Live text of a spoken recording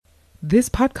This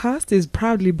podcast is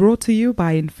proudly brought to you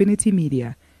by Infinity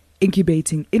Media,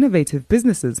 incubating innovative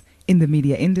businesses in the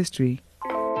media industry.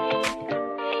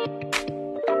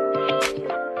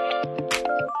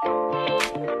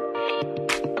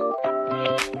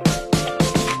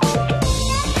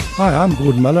 Hi, I'm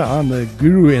Gordon Muller. I'm the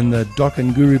guru in the Doc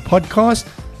and Guru podcast.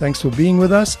 Thanks for being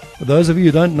with us. For those of you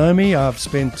who don't know me, I've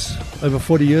spent over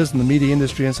 40 years in the media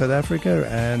industry in South Africa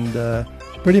and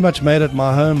pretty much made it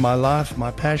my home, my life,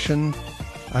 my passion.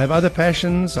 I have other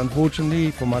passions. Unfortunately,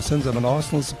 for my sins, I'm an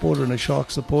Arsenal supporter and a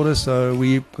Sharks supporter, so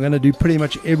we're going to do pretty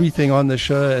much everything on the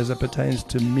show as it pertains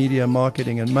to media,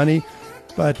 marketing and money,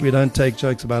 but we don't take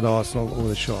jokes about Arsenal or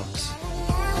the Sharks.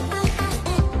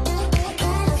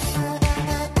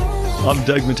 I'm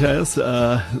Doug Mateus,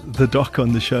 the doc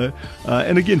on the show.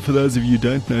 And again, for those of you who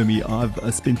don't know me,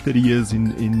 I've spent 30 years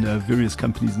in various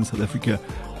companies in South Africa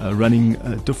running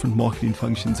different marketing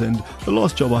functions. And the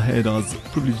last job I had, I was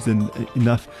privileged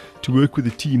enough to work with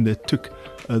a team that took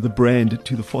the brand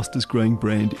to the fastest growing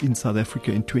brand in South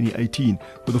Africa in 2018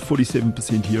 with a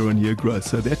 47% year-on-year growth.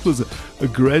 So that was a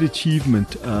great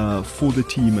achievement for the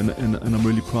team, and I'm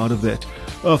really proud of that.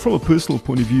 From a personal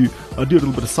point of view, I do a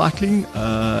little bit of cycling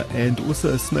and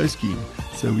also snow skiing,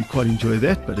 so we quite enjoy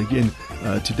that. But again,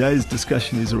 today's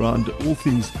discussion is around all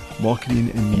things marketing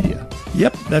and media.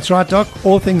 Yep, that's right, Doc.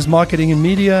 All things marketing and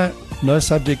media. No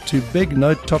subject too big,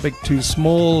 no topic too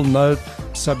small, no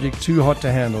subject too hot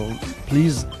to handle.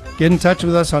 Please get in touch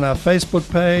with us on our Facebook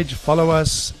page, follow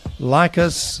us, like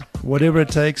us, whatever it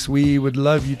takes. We would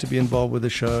love you to be involved with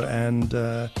the show, and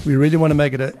we really want to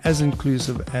make it as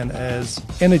inclusive and as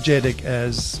energetic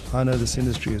as I know this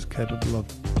industry is capable of.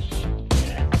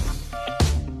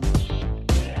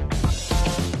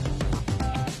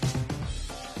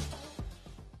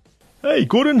 Hey,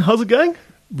 Gordon, how's it going?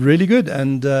 Really good.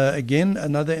 And again,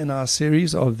 another in our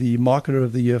series of the Marketer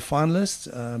of the Year finalists,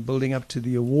 building up to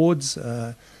the awards,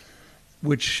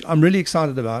 which I'm really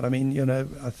excited about. I mean,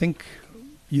 I think,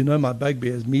 my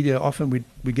bugbear is media. Often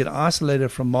we get isolated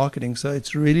from marketing. So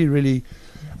it's really, really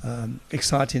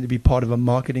exciting to be part of a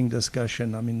marketing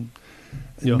discussion. I mean,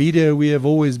 in media, we have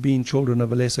always been children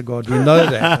of a lesser God. We know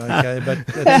that, okay?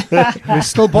 But we're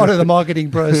still part of the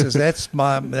marketing process. That's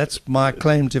my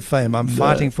claim to fame. I'm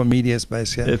fighting for media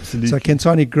space here. Absolutely. So,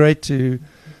 Khensani, great to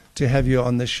have you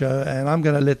on the show. And I'm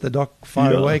going to let the doc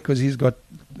fire away because he's got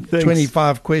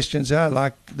 25 questions here,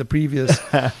 like the previous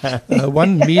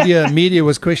one. Media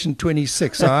was question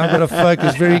 26. So I've got to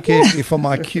focus very carefully for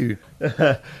my cue.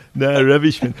 No,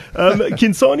 rubbish, man.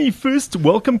 Khensani, first,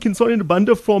 welcome Khensani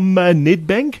Nobanda from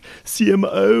Nedbank,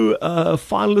 CMO,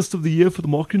 finalist of the year for the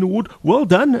Marketing Award. Well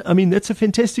done. I mean, that's a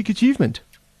fantastic achievement.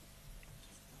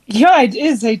 Yeah, it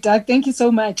is. Hey, Doug, thank you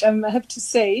so much. I have to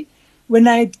say, when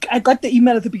I got the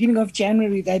email at the beginning of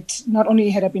January that not only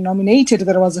had I been nominated,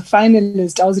 that I was a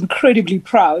finalist, I was incredibly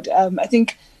proud. I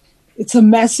think it's a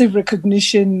massive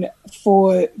recognition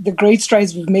for the great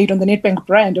strides we've made on the Nedbank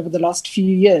brand over the last few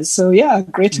years. So, yeah,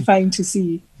 gratifying to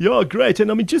see. Yeah, great.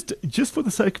 And I mean, just for the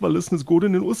sake of our listeners,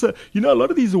 Gordon, and also, a lot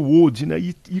of these awards,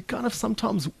 you kind of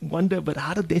sometimes wonder, but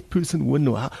how did that person win?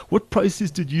 Or what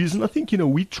process did you use? And I think,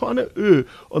 we're trying to err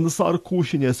on the side of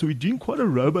caution here. So we're doing quite a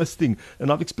robust thing.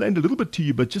 And I've explained a little bit to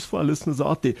you, but just for our listeners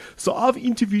out there. So I've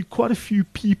interviewed quite a few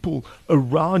people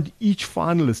around each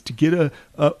finalist to get a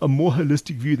more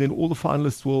holistic view than all the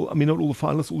finalists will. I mean, not all the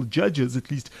finalists, all the judges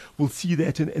at least will see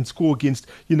that and score against,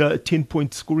 a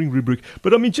 10-point scoring rubric.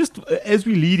 But I mean, just as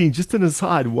we lead, just an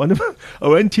aside, I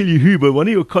won't tell you who, but one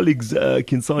of your colleagues,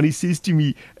 Khensani, says to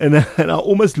me, and I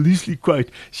almost loosely quote,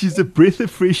 she's a breath of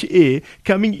fresh air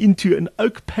coming into an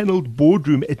oak-panelled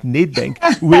boardroom at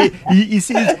Nedbank, where he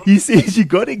says,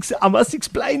 I must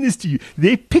explain this to you.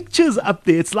 There are pictures up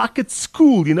there. It's like at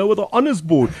school, with an honors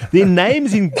board. Their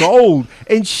names in gold.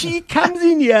 And she comes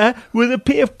in here with a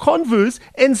pair of Converse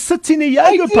and sits in a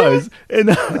yoga pose. And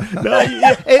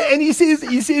he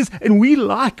says, and we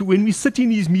like when we sit in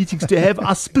these meetings to have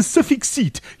our specific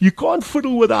seat. You can't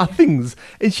fiddle with our things.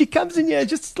 And she comes in here and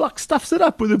just like stuffs it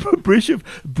up with a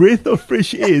breath of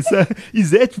fresh air. So is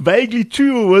that vaguely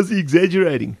true, or was he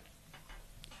exaggerating?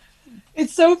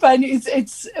 It's so funny.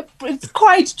 It's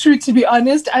quite true, to be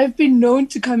honest. I've been known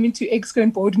to come into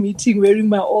Exco board meeting wearing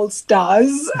my All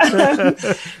Stars.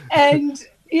 And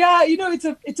yeah,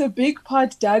 it's a big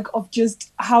part, Doug, of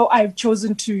just how I've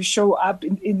chosen to show up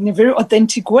in a very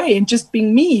authentic way and just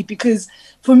being me. Because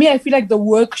for me, I feel like the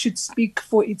work should speak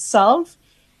for itself.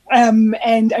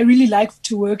 And I really like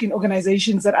to work in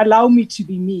organizations that allow me to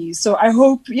be me. So I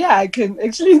hope, I can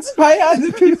actually inspire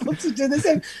other people to do the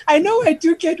same. I know I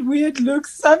do get weird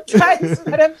looks sometimes,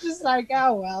 but I'm just like,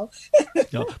 oh, well.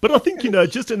 Yeah. But I think, and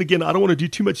again, I don't want to do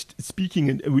too much speaking,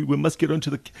 and we must get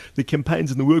onto the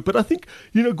campaigns and the work. But I think,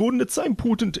 Gordon, it's so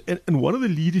important. And one of the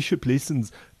leadership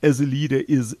lessons as a leader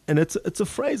is, and it's a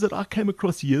phrase that I came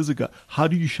across years ago, how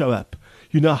do you show up?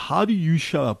 How do you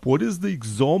show up? What is the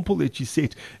example that you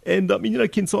set? And I mean,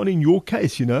 Khensani, in your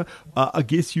case, I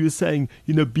guess you were saying,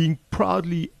 being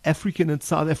proudly African and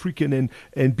South African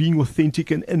and being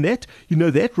authentic and that,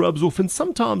 that rubs off. And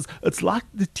sometimes it's like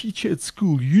the teacher at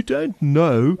school. You don't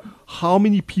know how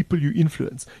many people you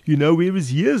influence,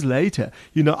 whereas years later,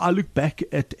 I look back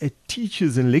at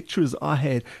teachers and lecturers I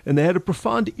had, and they had a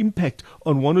profound impact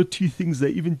on one or two things they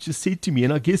even just said to me.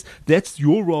 And I guess that's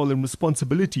your role and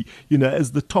responsibility,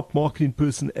 as the top marketing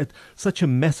person at such a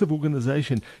massive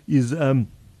organization is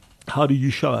how do you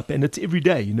show up? And it's every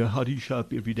day, how do you show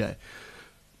up every day?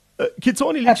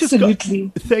 Khensani, let's Absolutely.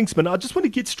 just go. Thanks, man. I just want to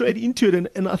get straight into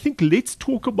it. And I think let's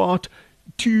talk about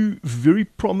two very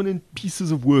prominent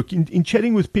pieces of work. In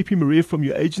chatting with Pepe Maria from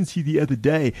your agency the other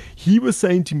day, he was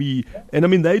saying to me, and I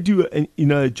mean, they do,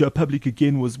 Joe Public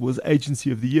again was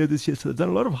Agency of the Year this year, so they've done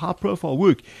a lot of high-profile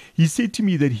work. He said to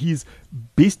me that his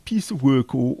best piece of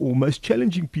work or most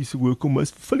challenging piece of work or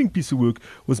most fulfilling piece of work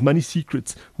was Money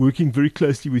Secrets, working very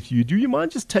closely with you. Do you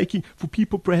mind just taking, for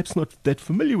people perhaps not that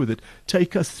familiar with it,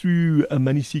 take us through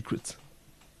Money Secrets?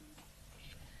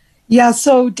 Yeah,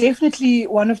 so definitely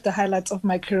one of the highlights of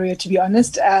my career, to be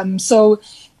honest. So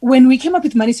when we came up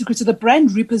with Money Secrets, so the brand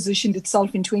repositioned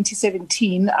itself in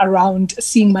 2017 around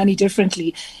seeing money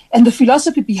differently. And the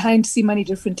philosophy behind See Money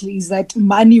Differently is that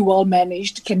money well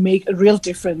managed can make a real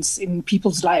difference in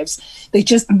people's lives. They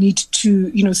just need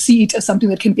to, see it as something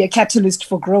that can be a catalyst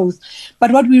for growth.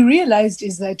 But what we realized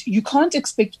is that you can't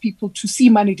expect people to see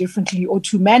money differently or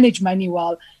to manage money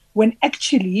well when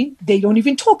actually they don't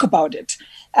even talk about it.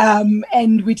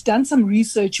 And we'd done some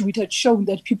research which had shown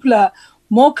that people are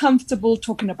more comfortable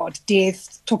talking about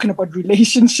death, talking about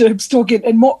relationships,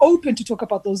 and more open to talk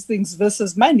about those things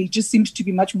versus money. It just seems to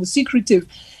be much more secretive.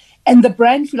 And the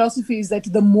brand philosophy is that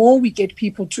the more we get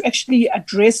people to actually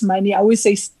address money, I always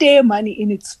say stare money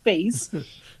in its face,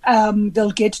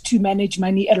 they'll get to manage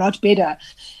money a lot better.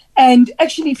 And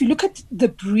actually, if you look at the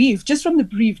brief, just from the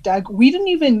brief, Doug,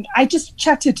 I just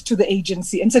chatted to the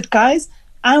agency and said, guys,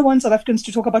 I want South Africans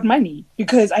to talk about money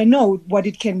because I know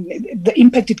the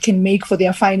impact it can make for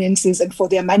their finances and for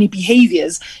their money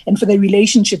behaviors and for their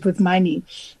relationship with money.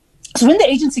 So when the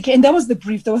agency came, and that was the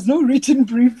brief, there was no written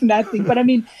brief, nothing. But I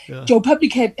mean, Joe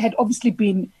Public had obviously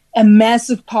been a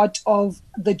massive part of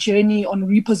the journey on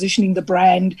repositioning the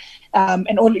brand,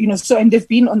 and all, so, and they've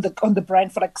been on the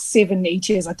brand for like 7-8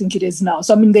 years, I think it is now.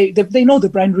 So I mean, they know the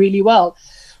brand really well.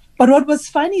 But what was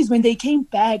funny is when they came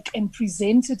back and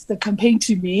presented the campaign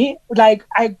to me,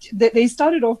 they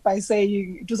started off by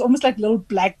saying, it was almost like little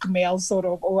blackmail sort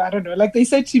of, or I don't know, like they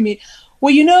said to me,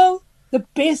 well, the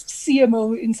best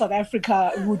CMO in South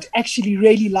Africa would actually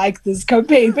really like this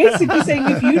campaign. Basically saying,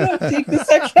 if you don't take this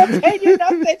campaign, you're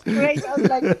not that great. I was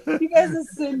like, you guys are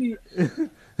silly.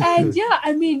 And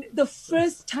I mean, the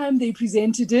first time they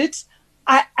presented it,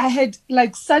 I had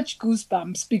like such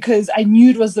goosebumps because I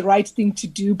knew it was the right thing to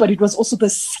do, but it was also the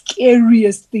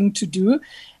scariest thing to do.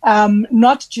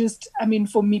 Not just, I mean,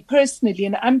 for me personally,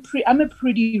 and I'm a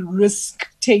pretty risk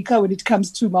taker when it comes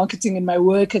to marketing and my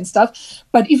work and stuff.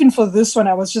 But even for this one,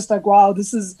 I was just like, wow,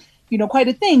 this is, quite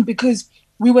a thing because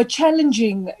we were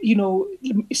challenging,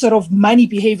 sort of money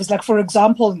behaviors. Like, for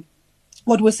example,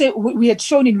 we had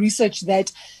shown in research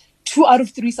that 2 out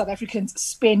of 3 South Africans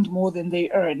spend more than they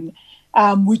earn.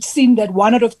 We'd seen that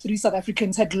 1 out of 3 South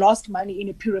Africans had lost money in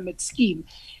a pyramid scheme.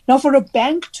 Now, for a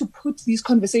bank to put these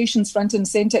conversations front and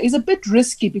center is a bit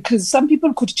risky because some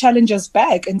people could challenge us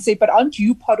back and say, but aren't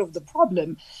you part of the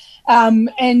problem?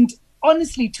 And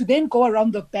honestly, to then go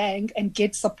around the bank and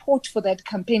get support for that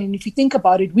campaign, and if you think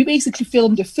about it, we basically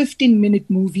filmed a 15-minute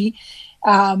movie.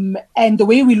 And the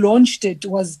way we launched it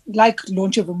was like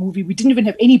launch of a movie. We didn't even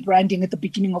have any branding at the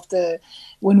beginning of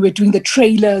when we were doing the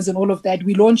trailers and all of that.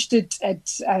 We launched it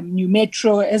at New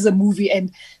Metro as a movie,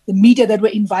 and the media that were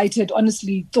invited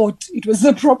honestly thought it was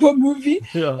a proper movie.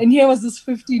 Yeah. And here was this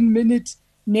 15-minute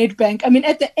Nedbank. I mean,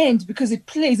 at the end, because it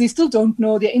plays, they still don't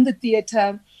know. They're in the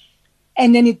theater.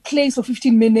 And then it plays for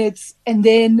 15 minutes. And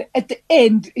then at the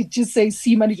end, it just says,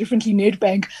 See Money Differently,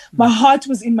 Nedbank. My heart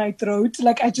was in my throat.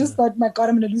 Like, I just thought, my God,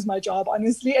 I'm going to lose my job,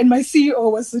 honestly. And my CEO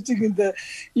was sitting in the,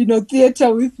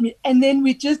 theater with me. And then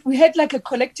we had like a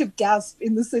collective gasp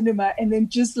in the cinema. And then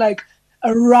just like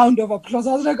a round of applause.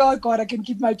 I was like, oh God, I can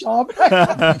keep my job.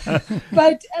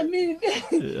 But I mean,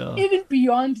 even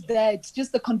beyond that,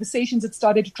 just the conversations it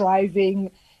started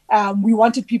driving. We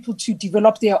wanted people to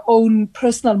develop their own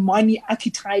personal money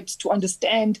archetypes to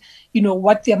understand,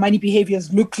 what their money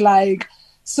behaviors look like.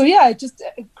 So yeah, just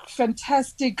a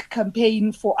fantastic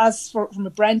campaign for us from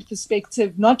a brand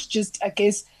perspective, not just, I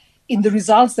guess, in the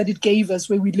results that it gave us,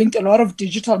 where we linked a lot of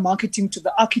digital marketing to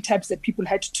the archetypes that people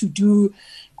had to do.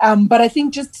 But I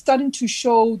think just starting to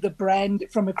show the brand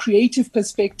from a creative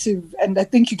perspective, and I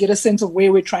think you get a sense of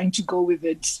where we're trying to go with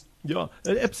it. Yeah,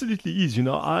 it absolutely is.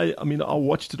 I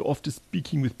watched it after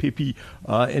speaking with Pepe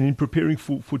and in preparing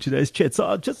for today's chat. So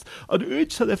I'd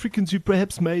urge South Africans who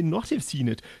perhaps may not have seen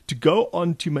it to go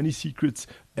on to Money Secrets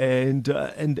and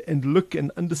look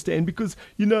and understand, because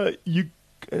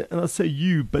and I say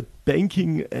you, but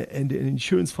banking and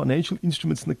insurance, financial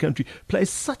instruments in the country play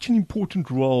such an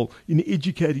important role in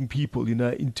educating people,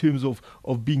 in terms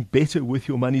of being better with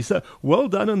your money. So well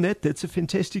done on that. That's a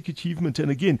fantastic achievement. And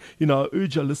again, I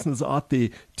urge our listeners out there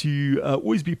to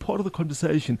always be part of the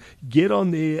conversation. Get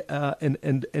on there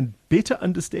and better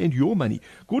understand your money.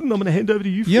 Gordon, I'm going to hand over to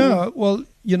you. Well,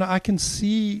 I can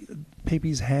see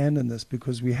Pepe's hand in this,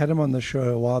 because we had him on the show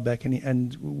a while back,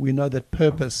 and we know that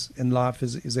purpose in life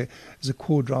is a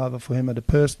core driver for him at a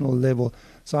personal level.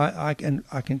 So I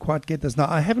can quite get this. Now,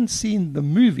 I haven't seen the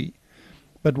movie,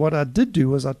 but what I did do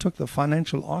was I took the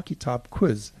financial archetype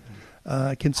quiz,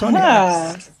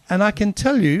 Khensani, and I can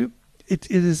tell you it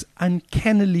is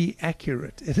uncannily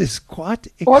accurate. It is quite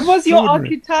extraordinary. What was your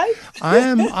archetype?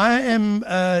 I am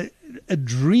a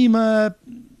dreamer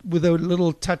with a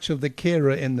little touch of the carer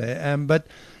in there. But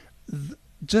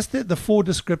just the four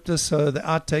descriptors, so the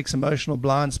outtakes, emotional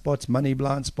blind spots, money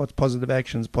blind spots, positive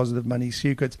actions, positive money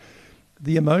secrets.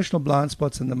 The emotional blind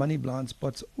spots and the money blind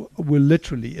spots were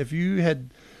literally, if you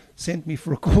had sent me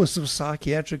for a course of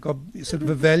psychiatric sort of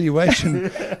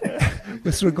evaluation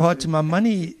with regard to my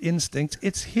money instincts,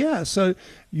 it's here. So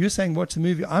you're saying watch the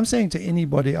movie. I'm saying to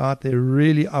anybody out there,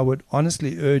 really, I would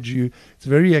honestly urge you, it's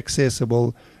very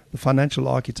accessible. The financial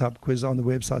archetype quiz on the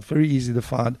website, very easy to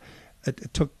find.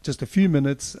 It took just a few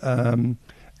minutes,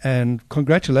 and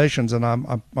congratulations. And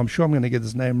I'm sure I'm going to get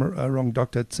his name wrong,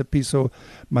 Dr. Tsipiso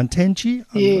Mantenchi.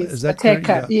 Yes, is that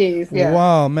correct? Yes, yeah.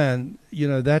 Wow, man,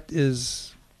 that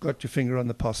is got your finger on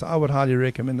the pulse. So I would highly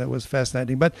recommend that. It was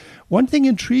fascinating. But one thing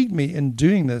intrigued me in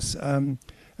doing this, and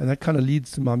that kind of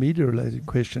leads to my media-related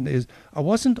question, is I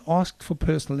wasn't asked for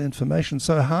personal information.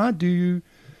 So how do you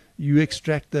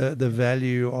extract the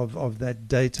value of that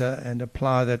data and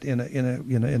apply that in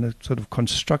a sort of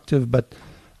constructive but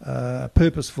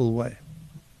purposeful way?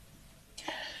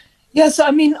 Yeah, so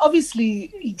I mean,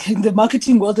 obviously, the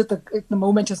marketing world at the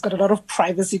moment has got a lot of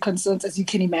privacy concerns, as you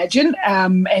can imagine,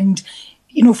 and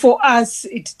for us,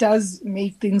 it does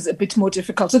make things a bit more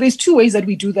difficult. So there's two ways that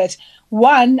we do that.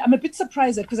 One, I'm a bit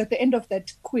surprised because at the end of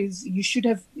that quiz, you should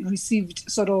have received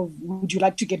sort of, would you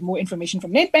like to get more information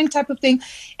from Nedbank type of thing?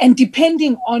 And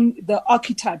depending on the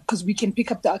archetype, because we can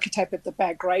pick up the archetype at the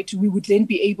back, right? We would then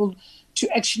be able to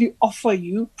actually offer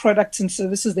you products and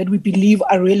services that we believe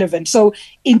are relevant. So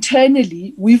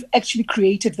internally, we've actually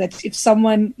created that if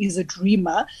someone is a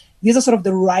dreamer, these are sort of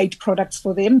the right products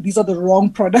for them. These are the wrong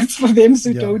products for them.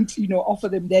 So don't, offer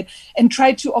them that, and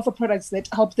try to offer products that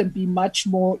help them be much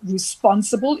more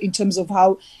responsible in terms of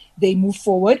how they move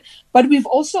forward. But we've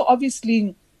also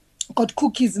obviously got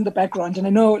cookies in the background. And I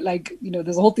know,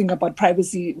 there's a whole thing about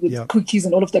privacy with cookies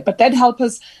and all of that, but that helps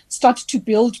us start to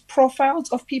build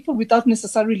profiles of people without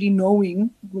necessarily knowing,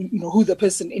 who the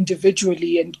person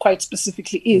individually and quite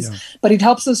specifically is. Yeah. But it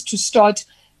helps us to start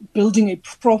building a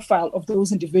profile of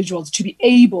those individuals to be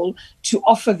able to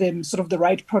offer them sort of the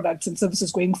right products and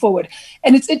services going forward.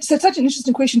 And it's such an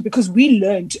interesting question, because we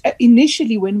learned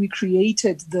initially when we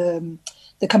created the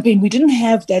campaign, we didn't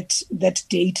have that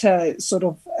data sort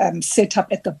of set up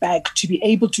at the back to be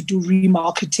able to do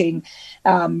remarketing,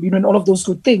 and all of those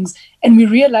good things. And we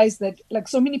realized that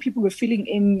so many people were filling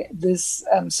in this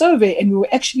survey, and we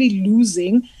were actually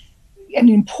losing an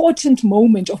important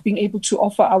moment of being able to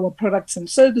offer our products and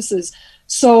services.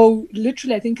 So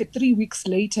literally, I think 3 weeks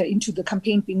later into the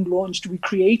campaign being launched, we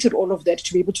created all of that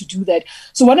to be able to do that.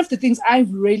 So one of the things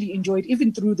I've really enjoyed,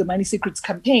 even through the Money Secrets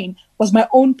campaign, was my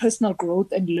own personal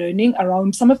growth and learning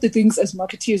around some of the things as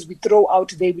marketeers we throw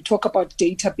out there. We talk about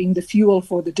data being the fuel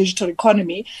for the digital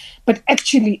economy, but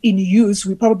actually in use,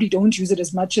 we probably don't use it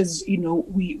as much as,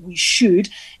 we should.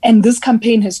 And this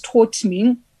campaign has taught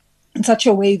me in such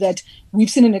a way that we've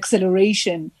seen an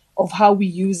acceleration of how we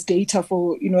use data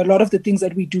for, a lot of the things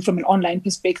that we do from an online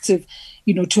perspective,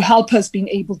 to help us being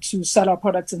able to sell our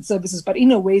products and services, but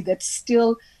in a way that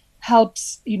still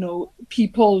helps,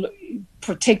 people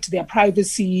protect their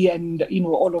privacy and,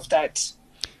 all of that.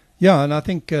 Yeah, and I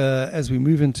think as we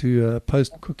move into a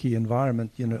post-cookie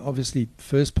environment, obviously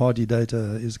first-party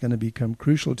data is going to become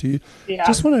crucial to you. Yeah.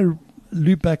 Just want to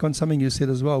loop back on something you said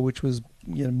as well, which was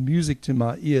music to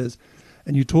my ears.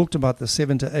 And you talked about the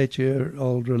 7 to 8 year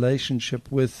old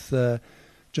relationship with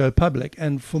Joe Public.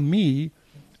 And for me,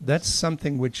 that's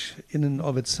something which in and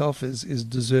of itself is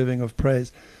deserving of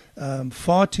praise.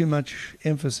 Far too much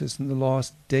emphasis in the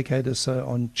last decade or so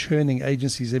on churning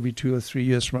agencies every 2 or 3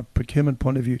 years from a procurement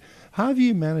point of view. How have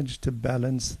you managed to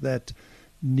balance that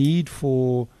need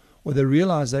for, or the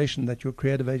realization that your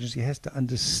creative agency has to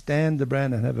understand the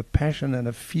brand and have a passion and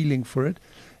a feeling for it,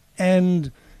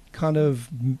 and kind of,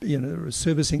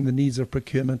 servicing the needs of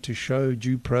procurement to show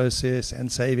due process and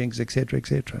savings, et cetera, et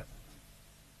cetera?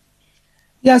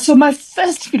 Yeah, so my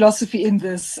first philosophy in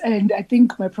this, and I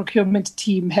think my procurement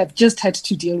team have just had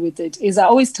to deal with it, is I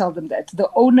always tell them that the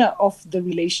owner of the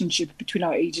relationship between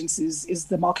our agencies is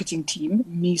the marketing team,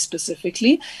 me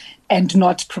specifically, and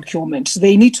not procurement. So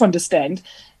they need to understand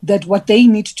that what they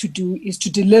need to do is to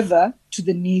deliver to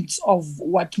the needs of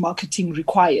what marketing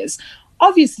requires.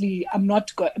 Obviously, I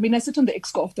sit on the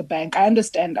exco of the bank. I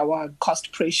understand our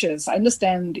cost pressures. I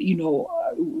understand,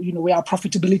 where our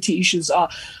profitability issues are.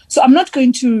 So I'm not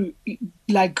going to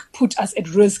put us at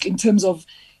risk in terms of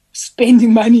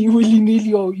spending money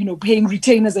willy-nilly or, paying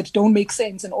retainers that don't make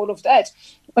sense and all of that.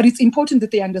 But it's important that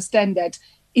they understand that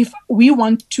if we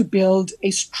want to build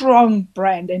a strong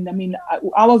brand, and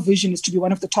our vision is to be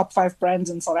one of the top 5 brands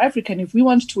in South Africa, and if we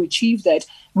want to achieve that,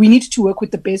 we need to work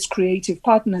with the best creative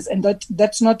partners, and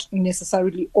that's not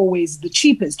necessarily always the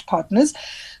cheapest partners.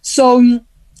 So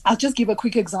I'll just give a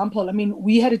quick example.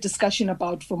 We had a discussion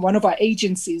about, from one of our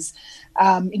agencies,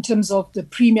 in terms of the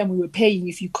premium we were paying,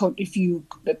 if you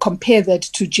compare that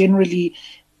to generally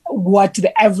what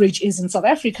the average is in South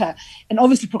Africa. And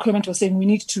obviously procurement was saying we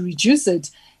need to reduce it.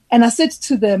 And I said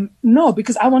to them, no,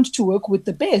 because I want to work with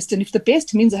the best. And if the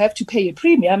best means I have to pay a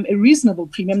premium, a reasonable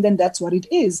premium, then that's what it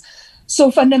is.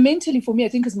 So fundamentally for me, I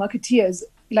think as marketeers,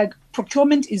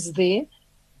 procurement is there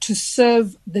to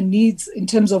serve the needs in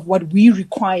terms of what we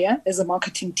require as a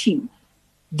marketing team.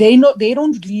 They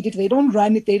don't lead it, they don't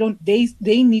run it,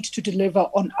 they need to deliver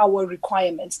on our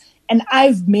requirements. And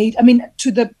I've made,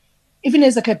 even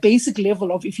as a basic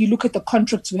level of, if you look at the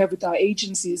contracts we have with our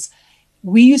agencies,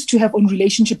 we used to have on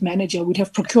relationship manager, we'd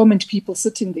have procurement people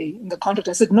sitting there in the contract.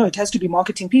 I said, no, it has to be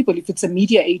marketing people. If it's a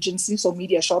media agency, so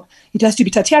media shop, it has to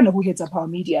be Tatiana who heads up our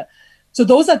media. So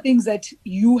those are things that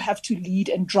you have to lead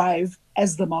and drive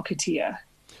as the marketeer.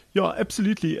 Yeah,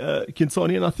 absolutely,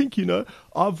 Khensani. And I think,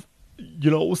 I've,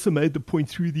 also made the point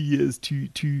through the years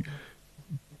to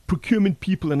procurement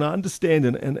people, and I understand,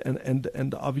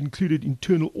 and I've included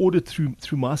internal audit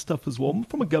through my stuff as well,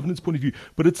 from a governance point of view.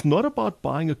 But it's not about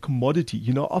buying a commodity.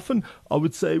 Often I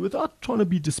would say, without trying to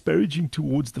be disparaging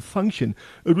towards the function,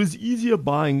 it was easier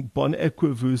buying Bon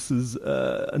Aqua versus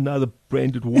another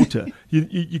branded water,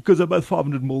 because they're both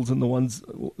 500 mils and the one's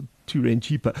 2 rand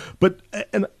cheaper.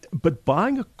 But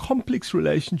buying a complex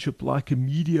relationship like a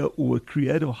media or a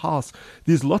creative house,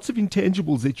 there's lots of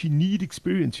intangibles that you need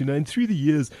experience, and through the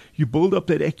years you build up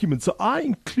that acumen. So I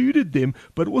included them,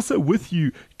 but also with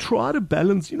you, try to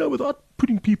balance, without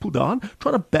putting people down,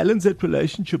 try to balance that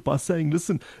relationship by saying,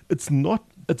 listen,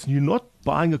 you're not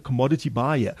buying a commodity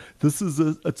buyer. This is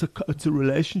it's a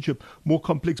relationship, more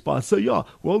complex buyer. So yeah,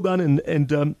 well done,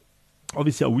 and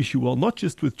obviously, I wish you well, not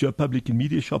just with Joe Public and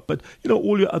Media Shop, but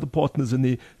all your other partners, and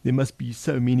there must be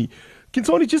so many.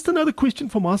 Khensani, just another question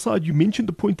from our side. You mentioned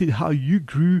the point that how you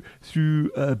grew through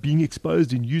being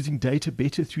exposed and using data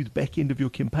better through the back end of your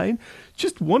campaign.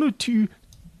 Just 1 or 2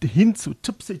 hints or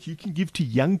tips that you can give to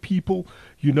young people,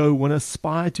 want to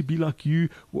aspire to be like you.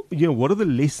 What are the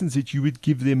lessons that you would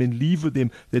give them and leave with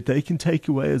them that they can take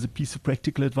away as a piece of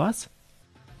practical advice?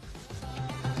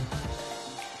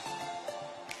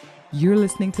 You're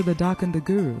listening to The Dark and the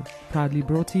Guru, proudly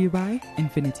brought to you by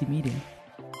Infinity Media.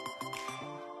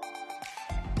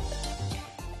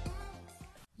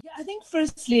 Yeah, I think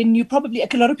firstly, and you probably,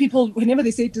 a lot of people, whenever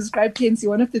they say describe Kensi,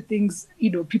 one of the things,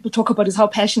 people talk about is how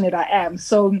passionate I am.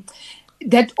 So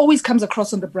that always comes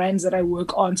across on the brands that I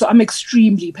work on. So I'm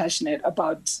extremely passionate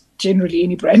about generally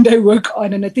any brand I work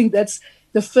on. And I think that's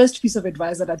the first piece of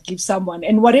advice that I'd give someone.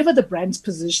 And whatever the brand's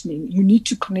positioning, you need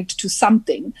to connect to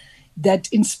something that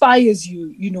inspires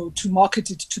you, to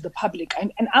market it to the public.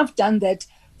 And I've done that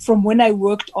from when I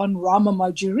worked on Rama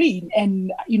Margarine.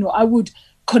 And, I would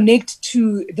connect to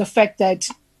the fact that,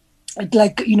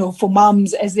 like, for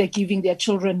moms, as they're giving their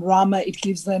children Rama, it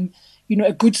gives them,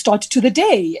 a good start to the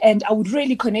day. And I would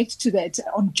really connect to that.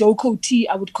 On Joko Tea,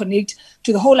 I would connect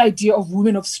to the whole idea of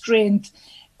women of strength.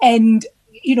 And,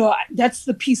 that's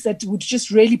the piece that would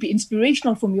just really be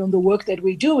inspirational for me on the work that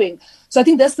we're doing. So I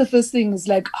think that's the first thing, is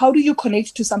like, how do you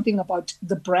connect to something about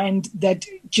the brand that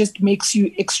just makes you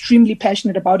extremely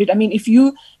passionate about it? I mean, if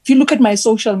you look at my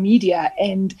social media,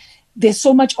 and there's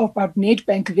so much about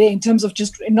Nedbank there in terms of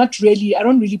just I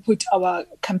don't really put our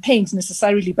campaigns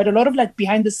necessarily, but a lot of like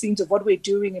behind the scenes of what we're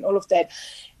doing and all of that.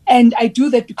 And I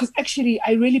do that because actually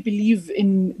I really believe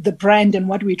in the brand and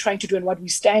what we're trying to do and what we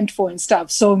stand for and stuff.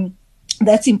 So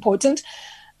that's important.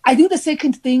 I think the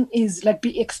second thing is like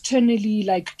be externally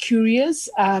like curious,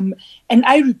 and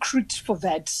I recruit for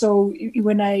that. So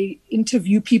when I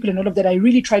interview people and all of that, I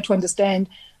really try to understand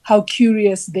how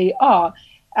curious they are,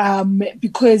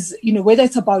 because whether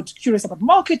it's about curious about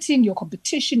marketing, your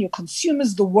competition, your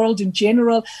consumers, the world in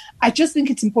general, I just think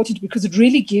it's important because it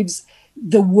really gives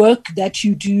the work that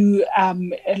you do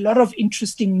a lot of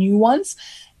interesting nuance.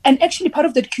 And actually part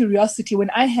of that curiosity, when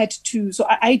I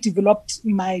developed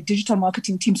my digital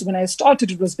marketing team. So when I started,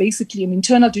 it was basically an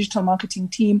internal digital marketing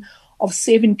team of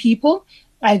 7 people.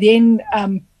 I then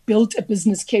built a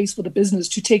business case for the business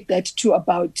to take that to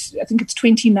about, I think it's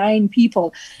 29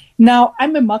 people. Now,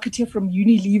 I'm a marketer from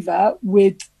Unilever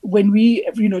with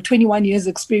 21 years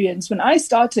experience. When I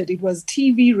started, it was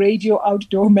TV, radio,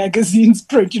 outdoor, magazines,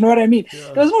 print, you know what I mean?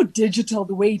 Yeah. There was no digital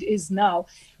the way it is now.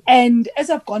 And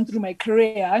as I've gone through my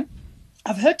career,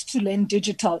 I've had to learn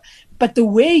digital. But the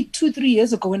way 2-3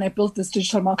 years ago when I built this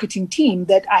digital marketing team,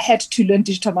 that I had to learn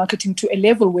digital marketing to a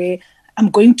level where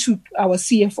I'm going to our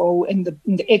CFO and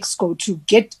the exco to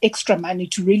get extra money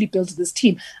to really build this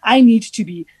team. I need to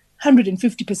be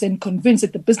 150% convinced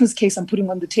that the business case I'm putting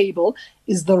on the table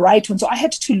is the right one. So I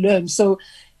had to learn. So,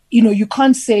 you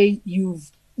can't say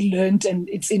you've learned and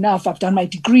it's enough. I've done my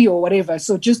degree or whatever.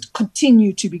 So just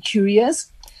continue to be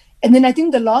curious. And then I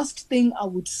think the last thing I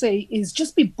would say is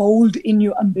just be bold in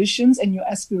your ambitions and your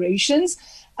aspirations.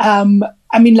 I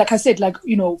mean, like I said,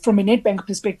 from a Nedbank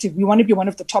perspective, we want to be one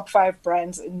of the top 5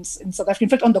 brands in South Africa, in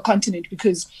fact, on the continent,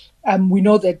 because we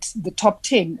know that the top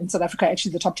 10 in South Africa are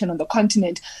actually the top 10 on the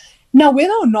continent. Now,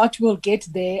 whether or not we'll get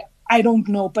there, I don't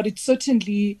know, but it's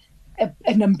certainly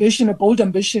an ambition, a bold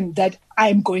ambition that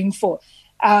I'm going for.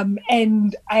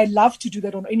 And I love to do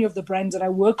that on any of the brands that I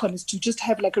work on, is to just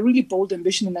have like a really bold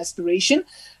ambition and aspiration,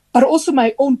 but also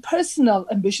my own personal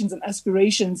ambitions and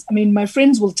aspirations. I mean, my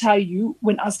friends will tell you,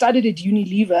 when I started at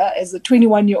Unilever as a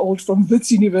 21-year-old from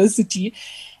Wits University,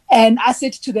 and I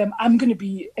said to them, I'm going to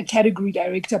be a category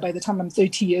director by the time I'm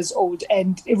 30 years old.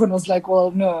 And everyone was like,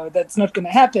 well, no, that's not going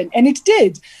to happen. And it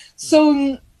did.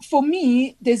 So for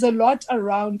me, there's a lot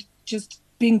around just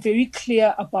being very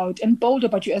clear about and bold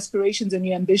about your aspirations and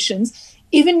your ambitions.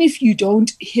 Even if you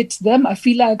don't hit them, I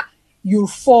feel like you'll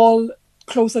fall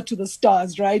closer to the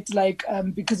stars, right?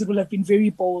 Because it will have been very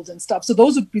bold and stuff. So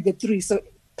those would be the 3. So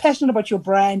passionate about your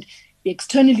brand, be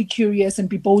externally curious, and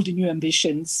be bold in your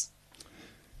ambitions.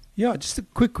 Yeah, just a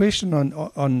quick question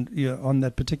on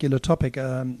that particular topic.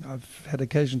 I've had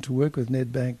occasion to work with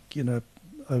Nedbank,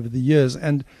 over the years,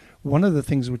 and one of the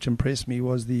things which impressed me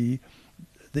was the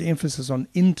emphasis on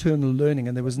internal learning,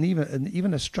 and there was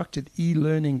even a structured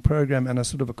e-learning program and a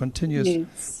sort of a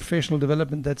continuous professional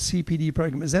development, that CPD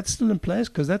program. Is that still in place?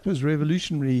 Because that was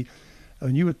revolutionary.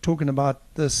 And you were talking about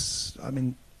this,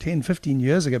 10, 15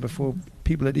 years ago, before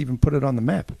people had even put it on the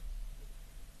map.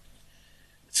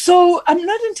 So I'm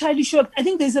not entirely sure. I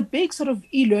think there's a big sort of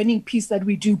e-learning piece that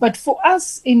we do. But for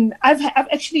us, I've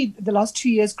actually the last 2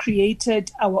 years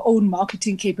created our own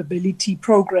marketing capability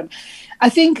program. I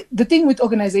think the thing with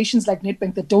organizations like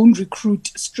Nedbank that don't recruit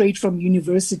straight from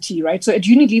university, right? So at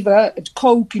Unilever, at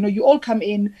Coke, you all come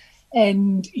in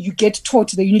and you get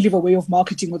taught the Unilever way of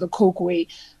marketing or the Coke way.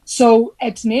 So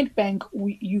at Nedbank,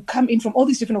 you come in from all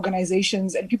these different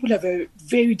organizations, and people have a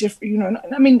very different,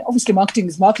 obviously marketing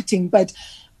is marketing, but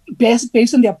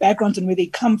based on their backgrounds and where they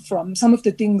come from, some of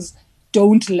the things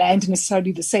don't land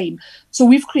necessarily the same. So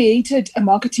we've created a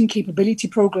marketing capability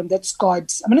program that's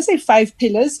got, I'm going to say 5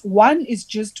 pillars. One is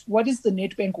just, what is the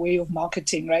Nedbank way of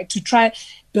marketing, right? To try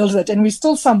build that. And we're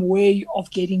still some way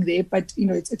of getting there, but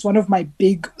it's one of my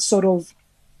big sort of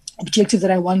objectives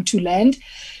that I want to land.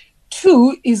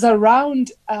 2 is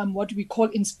around what we call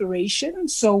inspiration.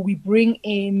 So we bring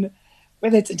in,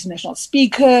 whether it's international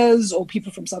speakers or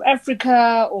people from South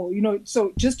Africa, or,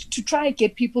 so just to try and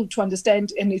get people to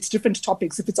understand, and it's different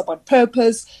topics. If it's about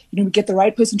purpose, we get the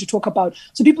right person to talk about,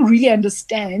 so people really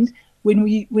understand when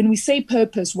we say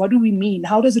purpose, what do we mean?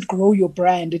 How does it grow your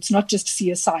brand? It's not just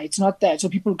CSI. It's not that. So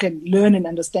people can learn and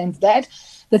understand that.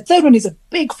 The third one is a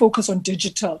big focus on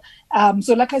digital.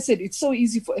 So like I said, it's so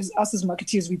easy for us as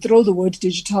marketeers. We throw the word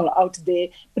digital out there.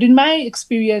 But in my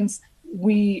experience,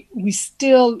 we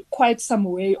still quite some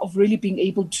way of really being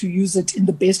able to use it in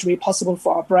the best way possible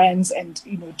for our brands and,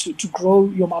 to grow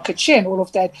your market share and all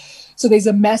of that. So there's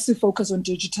a massive focus on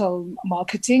digital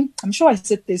marketing. I'm sure I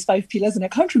said there's 5 pillars and I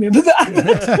can't remember the other.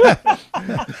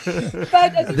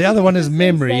 But the other one is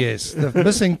memory, yes. The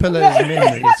missing pillar is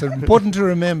memory. It's important to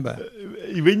remember.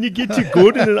 When you get to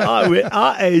Gordon and I, we're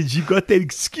our age, you got that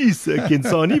excuse,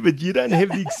 Khensani, but you don't have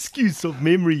the excuse of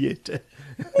memory yet.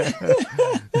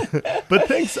 But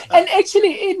thanks. And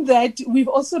actually in that, we've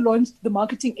also launched the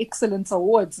Marketing Excellence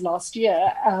Awards last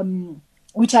year,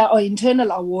 which are our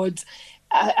internal awards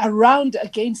around,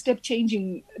 again, step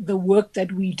changing the work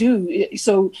that we do.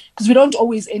 So, because we don't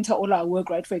always enter all our work,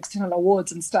 right, for external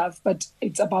awards and stuff, but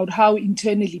it's about how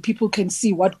internally people can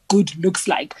see what good looks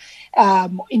like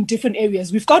in different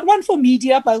areas. We've got one for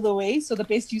media, by the way, so the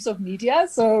best use of media.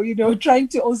 So, trying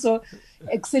to also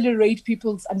accelerate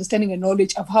people's understanding and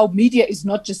knowledge of how media is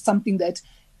not just something that,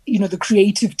 the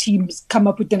creative teams come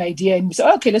up with an idea and we say,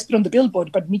 okay, let's put on the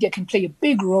billboard, but media can play a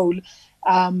big role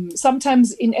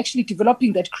sometimes in actually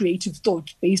developing that creative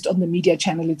thought based on the media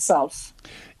channel itself.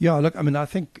 Yeah, look, I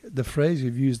think the phrase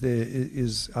you've used there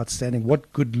is outstanding.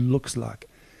 What good looks like.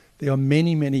 There are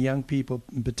many, many young people,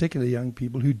 in particular young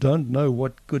people, who don't know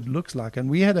what good looks like. And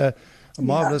we had a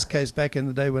marvelous case back in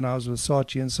the day when I was with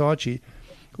Saatchi and Saatchi,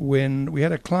 when we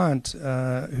had a client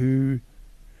who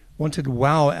wanted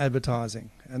wow advertising.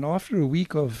 And after a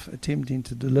week of attempting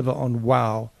to deliver on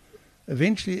wow,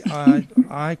 eventually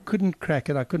I couldn't crack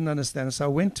it. I couldn't understand it. So I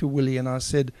went to Willie and I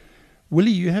said,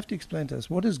 Willie, you have to explain to us,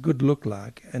 what does good look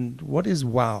like and what is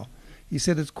wow? He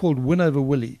said it's called win over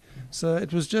Willie. So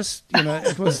it was just,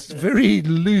 it was very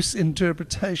loose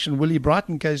interpretation. Willie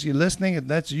Brighton, in case you're listening, and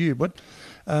that's you. But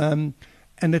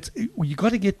and you got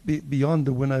to get beyond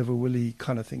the win over Willie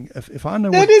kind of thing. If I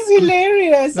know that is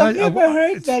hilarious. I've never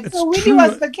heard that. So Willie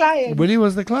was the client. Willie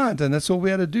was the client, and that's all we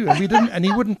had to do. And we didn't, and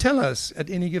he wouldn't tell us at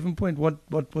any given point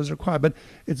what was required. But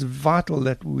it's vital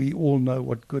that we all know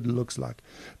what good looks like.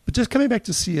 But just coming back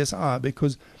to CSI,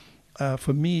 because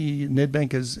for me,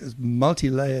 Nedbank is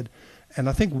multi-layered. And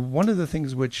I think one of the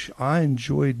things which I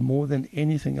enjoyed more than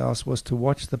anything else was to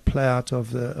watch the play out of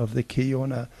the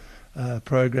Kiona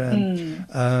program.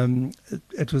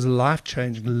 It was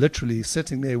life-changing, literally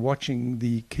sitting there watching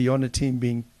the Kiona team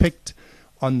being picked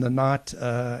on the night,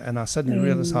 and I suddenly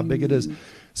realized how big it is.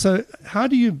 So how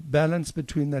do you balance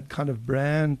between that kind of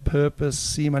brand purpose,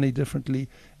 see money differently,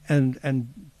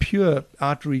 and pure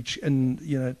outreach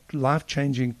and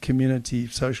life-changing community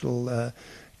social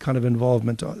kind of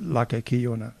involvement like a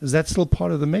Kiona? Is that still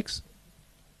part of the mix?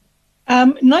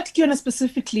 Not Kiona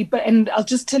specifically, and I'll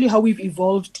just tell you how we've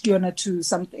evolved Kiona to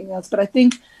something else. But I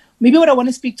think maybe what I want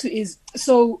to speak to is,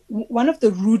 so one of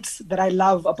the roots that I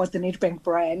love about the Nedbank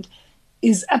brand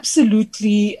is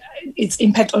absolutely its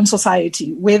impact on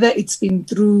society, whether it's been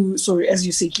through, as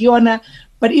you say, Kiona,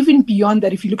 but even beyond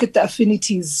that, if you look at the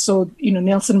affinities, so,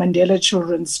 Nelson Mandela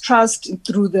Children's Trust,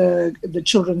 through the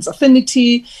Children's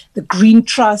Affinity, the Green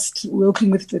Trust,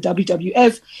 working with the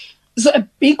WWF. So a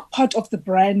big part of the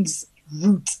brand's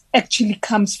roots actually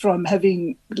comes from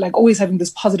always having this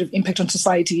positive impact on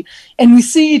society. And we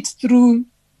see it through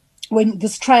when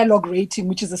this trialogue rating,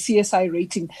 which is a CSI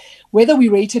rating, whether we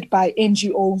rated by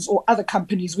NGOs or other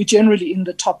companies, we're generally in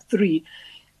the top 3.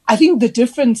 I think the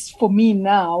difference for me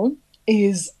now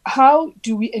is how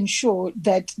do we ensure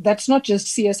that that's not just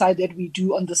CSI that we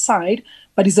do on the side,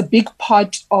 but is a big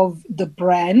part of the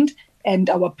brand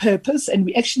and our purpose, and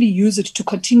we actually use it to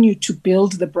continue to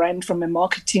build the brand from a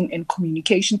marketing and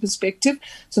communication perspective.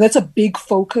 So that's a big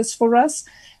focus for us.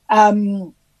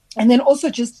 And then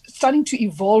also just starting to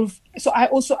evolve. So I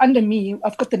also, under me,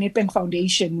 I've got the Nedbank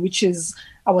Foundation, which is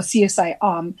our CSI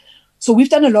arm. So we've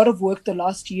done a lot of work the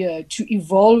last year to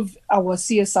evolve our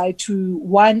CSI to,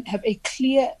 one, have a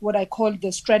clear, what I call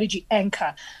the strategy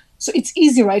anchor. So it's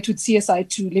easy, right, with CSI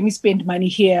to let me spend money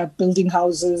here, building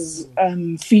houses,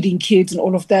 feeding kids and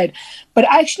all of that. But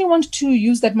I actually want to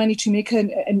use that money to make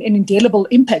an indelible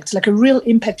impact, like a real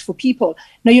impact for people.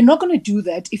 Now, you're not going to do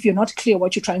that if you're not clear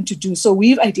what you're trying to do. So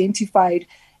we've identified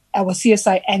our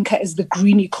CSI anchor as the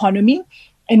green economy.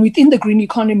 And within the green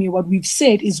economy, what we've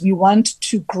said is we want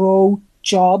to grow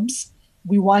jobs.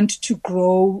 We want to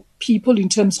grow people in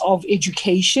terms of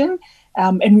education.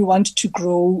 And we want to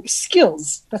grow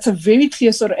skills. That's a very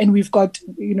clear and we've got,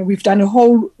 we've done a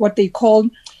whole, what they call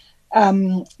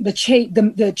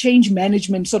the change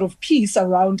management sort of piece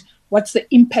around what's the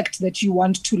impact that you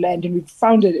want to land. And we've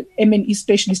found an M&E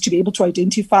specialist to be able to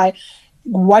identify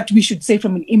what we should say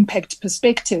from an impact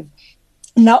perspective.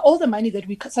 Now, all the money that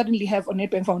we suddenly have on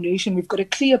Nedbank Foundation, we've got a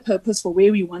clear purpose for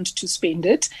where we want to spend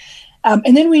it.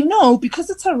 And then we know, because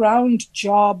it's around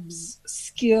jobs,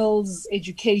 skills,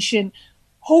 education,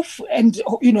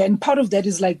 and part of that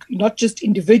is like not just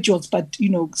individuals, but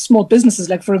small businesses.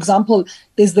 Like, for example,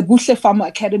 there's the Buhle Farmer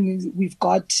Academy we've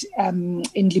got in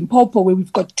Limpopo, where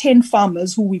we've got 10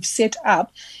 farmers who we've set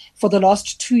up for the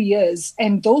last 2 years,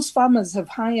 and those farmers have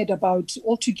hired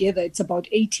altogether it's about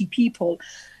 80 people.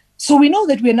 So we know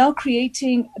that we're now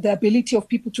creating the ability of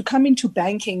people to come into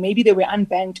banking. Maybe they were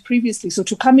unbanked previously, so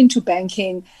to come into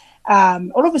banking.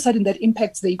 All of a sudden that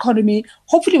impacts the economy.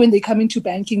 Hopefully when they come into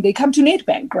banking, they come to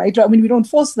Nedbank, right? I mean, we don't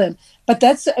force them, but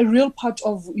that's a real part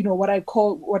of,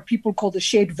 what people call the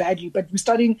shared value. But we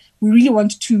really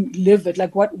want to live it.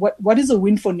 Like what is a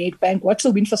win for Nedbank? What's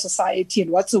a win for society? And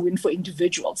what's a win for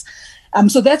individuals?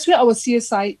 So that's where our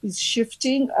CSI is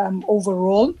shifting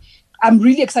overall. I'm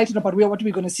really excited about what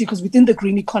we're going to see, because within the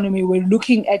green economy, we're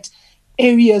looking at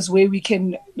areas where we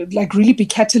can really be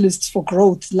catalysts for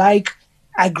growth, like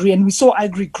agri, and we saw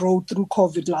agri grow through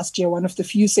COVID last year, one of the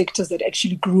few sectors that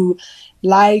actually grew,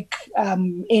 like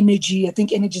energy. I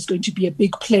think energy is going to be a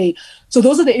big play. So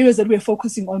those are the areas that we're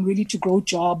focusing on, really, to grow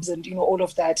jobs and all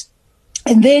of that.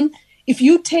 And then if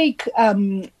you take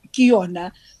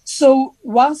Kiona, so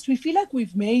whilst we feel like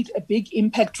we've made a big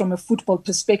impact from a football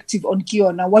perspective on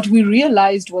Kiona, what we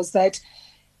realized was that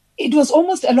it was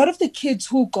almost a lot of the kids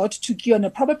who got to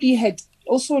Kiona probably had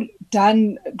also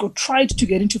tried to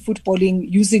get into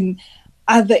footballing using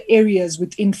other areas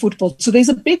within football. So there's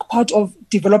a big part of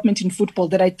development in football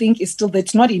that I think is still,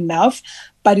 that's not enough,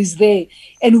 but is there.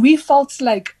 And we felt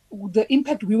like the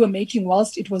impact we were making,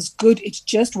 whilst it was good, it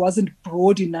just wasn't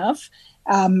broad enough.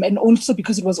 And also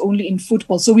because it was only in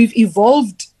football. So we've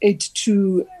evolved it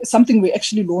to something we're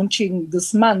actually launching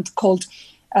this month called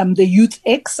the Youth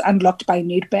X, Unlocked by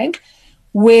Nedbank,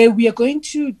 where we are going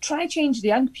to try change the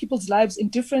young people's lives in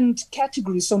different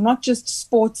categories. So not just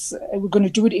sports, we're going to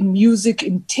do it in music,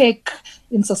 in tech,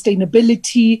 in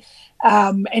sustainability,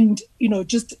 and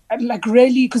just like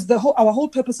really, because our whole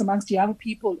purpose amongst young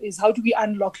people is how do we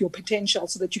unlock your potential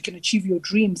so that you can achieve your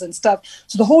dreams and stuff.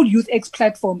 So the whole Youth X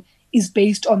platform is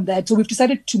based on that. So we've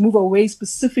decided to move away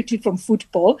specifically from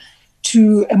football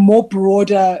to a more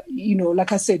broader,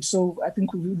 like I said, so I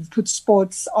think we've put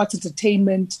sports, arts,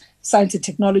 entertainment, science and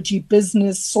technology,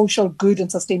 business, social good and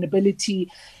sustainability.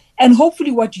 And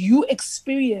hopefully what you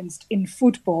experienced in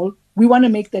football, we want to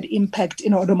make that impact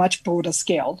on a much broader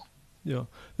scale. Yeah,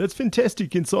 that's fantastic,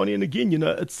 Khensani. And again,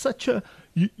 it's such a,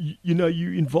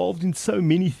 you're involved in so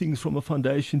many things from a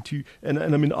foundation to, and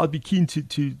I mean, I'd be keen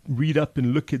to read up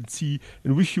and look and see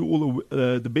and wish you all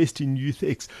the best in Youth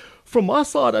X. From my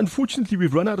side, unfortunately,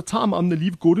 we've run out of time. I'm going to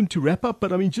leave Gordon to wrap up.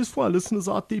 But I mean, just for our listeners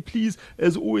out there, please,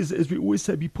 as we always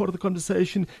say, be part of the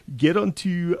conversation. Get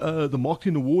onto the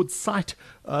Marketing Awards site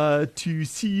to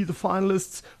see the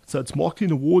finalists. So it's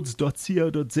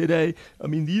marketingawards.co.za. I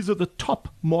mean, these are the top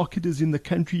marketers in the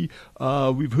country.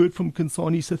 We've heard from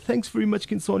Khensani. So thanks very much,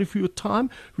 Khensani, for your time.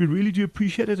 We really do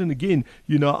appreciate it. And again,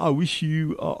 I wish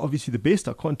you obviously the best.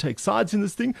 I can't take sides in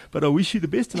this thing, but I wish you the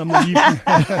best. And I'm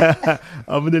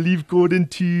going to leave Gordon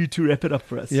to wrap it up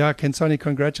for us. Yeah, Khensani,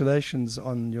 congratulations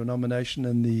on your nomination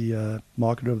in the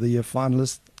Marketer of the Year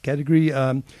finalist category.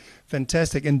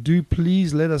 Fantastic. And do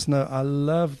please let us know. I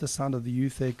love the sound of the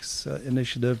Youth X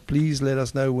initiative. Please let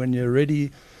us know when you're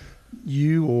ready,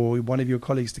 you or one of your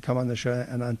colleagues, to come on the show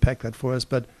and unpack that for us.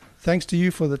 But thanks to you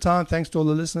for the time. Thanks to all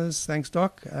the listeners. Thanks,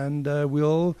 Doc. And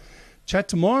we'll chat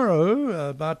tomorrow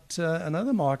about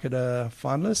another Marketer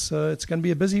finalist. So it's going to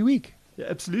be a busy week. Yeah,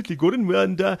 absolutely, Gordon.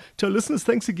 And to our listeners,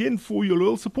 thanks again for your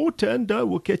loyal support, and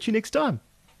we'll catch you next time.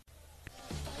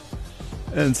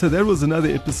 And so that was another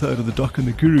episode of The Doc and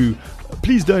the Guru.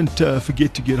 Please don't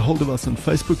forget to get hold of us on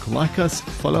Facebook, like us,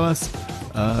 follow us,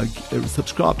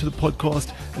 subscribe to the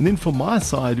podcast. And then from my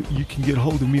side, you can get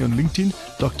hold of me on LinkedIn,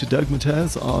 Dr. Doug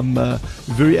Mataz. I'm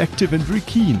very active and very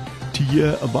keen to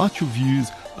hear about your views,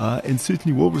 and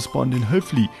certainly will respond, and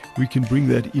hopefully we can bring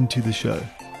that into the show.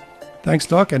 Thanks,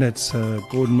 Doc. And it's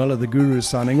Gordon Miller, the Guru,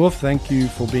 signing off. Thank you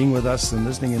for being with us and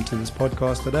listening into this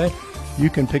podcast today.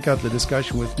 You can pick up the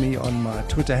discussion with me on my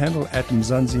Twitter handle,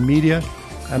 @Mzansi Media.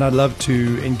 And I'd love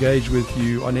to engage with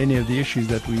you on any of the issues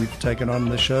that we've taken on in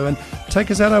the show. And take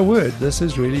us at our word. This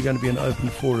is really going to be an open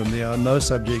forum. There are no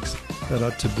subjects that are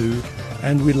taboo.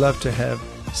 And we'd love to have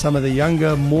some of the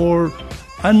younger, more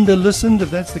under-listened,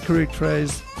 if that's the correct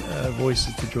phrase,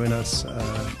 voices to join us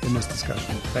in this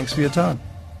discussion. Thanks for your time.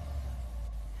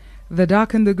 The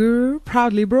Doc and the Guru,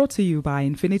 proudly brought to you by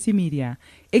Infinity Media,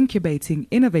 incubating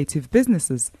innovative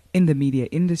businesses in the media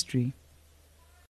industry.